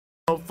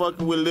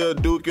motherfucker with Lil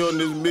Dookey on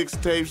this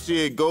mixtape.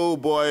 Shit,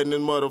 Gold Boy in this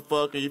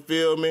motherfucker, you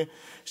feel me?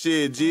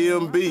 Shit,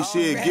 GMB,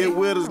 shit, get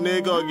with us,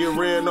 nigga, or get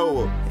ran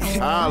over. It's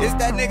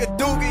that nigga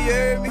Dookey, you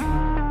heard me?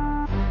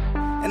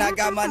 And I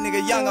got my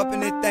nigga Young up in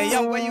this thing.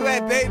 Young, where you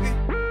at, baby?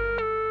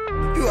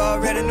 You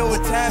already know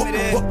what time it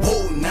is.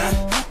 Whoa now,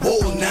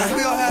 whoa now.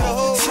 We gon' have the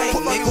whole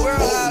motherfucking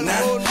world out the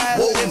whole night.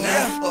 Whoa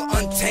now,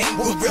 untamed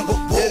gorilla.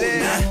 Whoa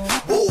now,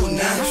 whoa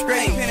now.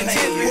 Straight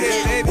penitentiary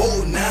here, baby.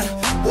 Whoa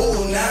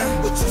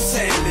now, what you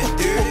saying, little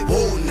dirty?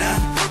 Whoa now,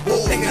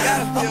 nigga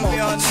gotta feel me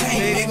on this,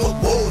 baby.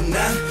 Whoa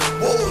now,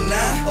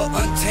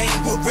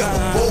 untamed gorilla.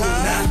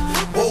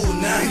 Whoa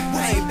now,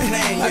 I ain't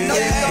playing you.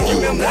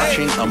 You are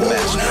watching a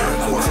master.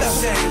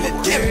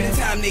 Every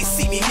time they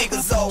see me,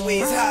 niggas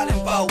always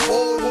hollering about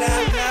whoa now.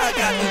 I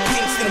got them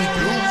pinks and them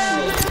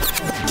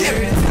blues.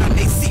 Every time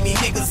they see me,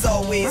 niggas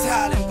always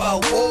hollering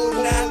about whoa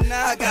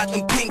now. I got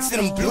them pinks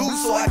and them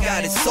blues, so I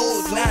got it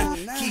sold now.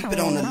 Keep it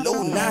on the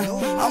low now.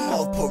 I'm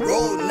off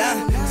parole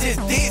now. Just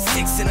did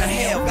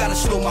 6.5, gotta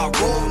show my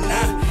role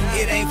now.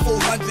 It ain't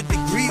 400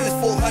 degrees, it's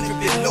 400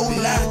 below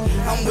now.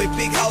 I'm with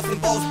Big House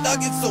and Boss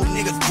Thuggin', so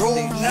niggas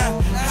drove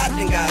now. I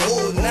done got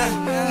old now.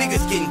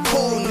 Niggas getting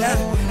cold now.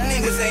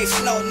 Niggas ain't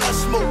snorting or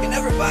smoking,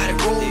 everybody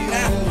roll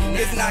now.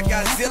 It's not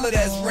Godzilla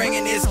that's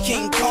ringing, it's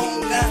King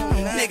Kong now.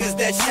 Niggas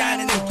that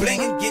shining and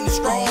blingin', getting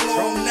strong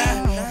on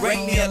now.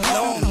 Bring me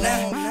alone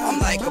now. I'm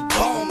like a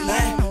bomb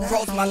now.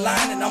 Cross my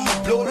line and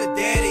I'ma blow the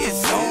daddy's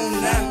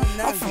zone now.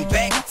 I'm from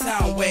back in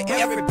town where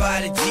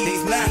everybody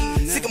G's now.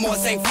 Sycamore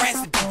St.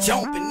 Francis be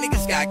jumping,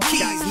 niggas got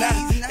keys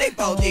now. They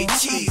bought their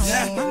cheese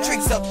now,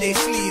 tricks up their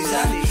sleeves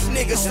now.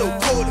 Niggas so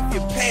cold if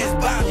you pass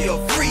by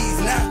you'll freeze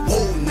now.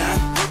 Whoa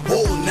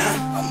now,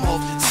 I'm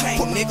off the chain,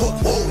 nigga.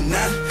 Whoa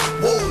now,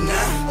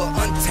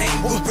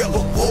 untamed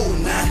gorilla. Whoa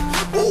now,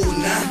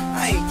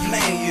 I ain't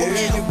playing you.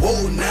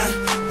 Whoa now,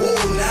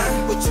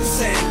 what you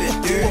saying,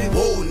 little dirty?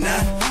 Whoa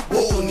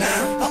now,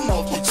 I'm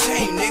off the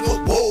chain, nigga.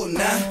 Whoa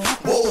now,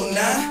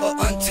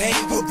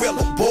 untamed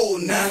gorilla. Whoa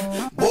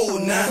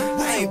now,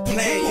 I ain't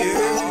playing you.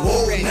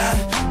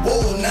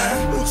 Whoa now,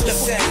 what you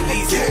saying,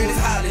 little dirty?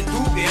 Hollin'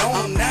 Dookey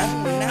on now.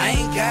 I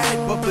ain't got it,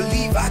 but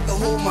believe I can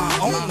hold my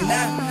own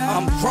now.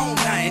 I'm grown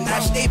now, and I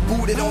stay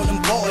booted on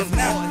them boys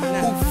now.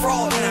 Who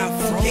fraud now?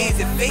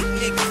 Fugazi fake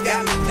niggas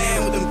got me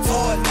playing with them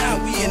toys now.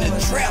 We in the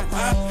trap,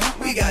 huh?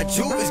 We got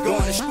Juvies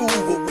going to school,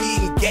 but we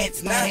eating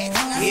gats now.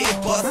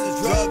 Head busters,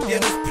 drug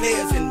dealers,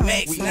 players, and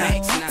max now.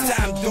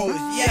 Time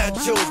doers, yeah, I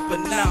chose, but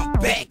now I'm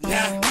back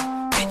now.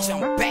 Bitch,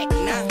 I'm back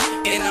now.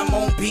 And I'm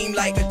on beam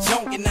like a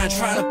junkie now,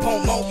 trying to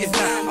pump monkeys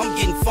now. I'm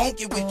getting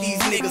funky with these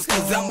niggas,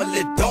 cause I'm a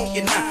little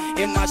donkey now.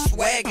 And my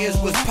swaggers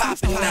was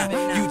popping now.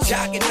 You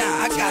jocking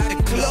now, I got the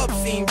club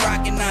scene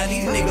rocking now.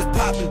 These niggas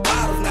popping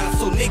bottles now.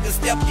 So niggas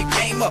step your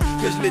game up,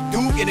 cause Lil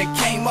Dookey done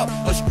came up.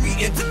 A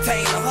street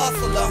entertainer,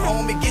 hustler,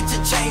 homie, get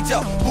your change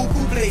up.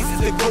 Buku places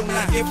to go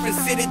now, different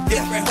city,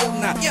 different hole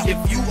now. If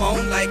you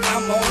on like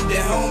I'm on,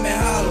 then homie,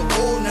 holla,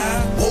 whoa now,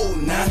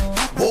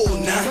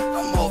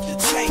 I'm off the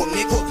chain,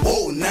 nigga.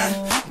 Whoa now,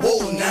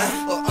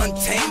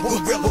 untamed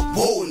gorilla.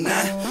 Whoa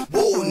now,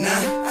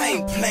 I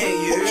ain't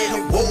playing you.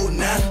 Whoa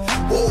now,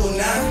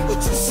 what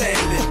you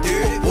saying, little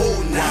dirty?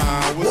 Whoa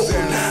now,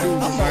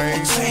 I'm off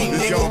the chain,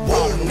 nigga.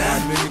 Whoa now,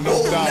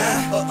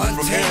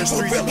 untamed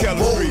gorilla.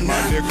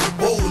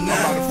 Whoa now,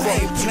 I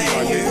ain't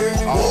playing you.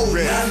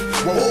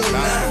 Whoa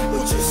now,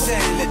 what you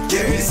saying, little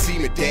dirty? You see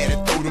me, daddy,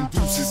 throw them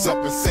deuces up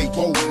and say,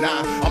 whoa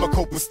now. I'm a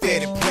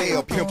copacetic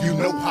player, pimp, you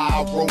know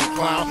how I roll,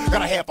 clown.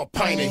 Got a half a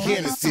pint of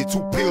Hennessy,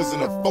 2 pills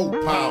and a 4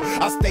 pound.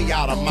 I stay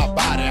out of my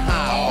body, huh?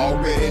 I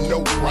already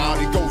know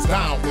round. It goes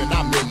down when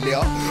I'm in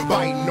there.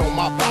 Biting on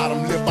my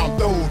bottom lip, I'm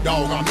throw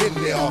dog, I'm in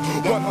there.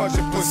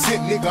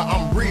 100% nigga,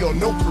 I'm real,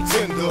 no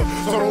pretender.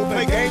 So don't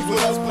play games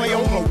with us, play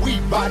on the Wii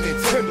by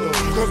Nintendo.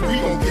 Cause we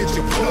gon' get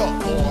you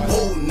plucked, boy.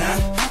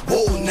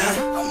 Whoa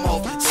now, I'm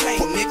off the chain,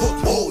 nigga.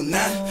 Whoa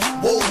now,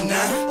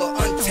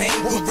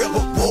 untamed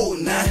gorilla. Whoa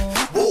now,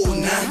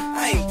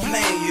 I ain't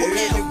playing you.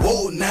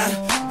 Whoa now,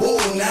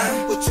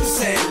 what you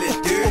saying,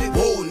 little dirty?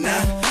 Whoa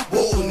now,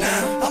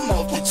 I'm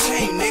off the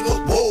chain, nigga.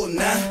 Whoa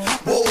now,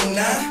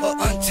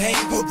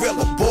 untamed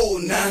gorilla. Whoa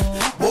now,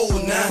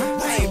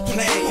 I ain't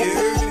playing you.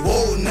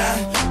 Whoa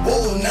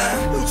now,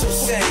 what you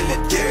saying,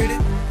 little dirty?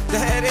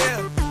 That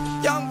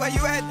is. Young, where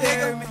you at,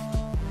 nigga?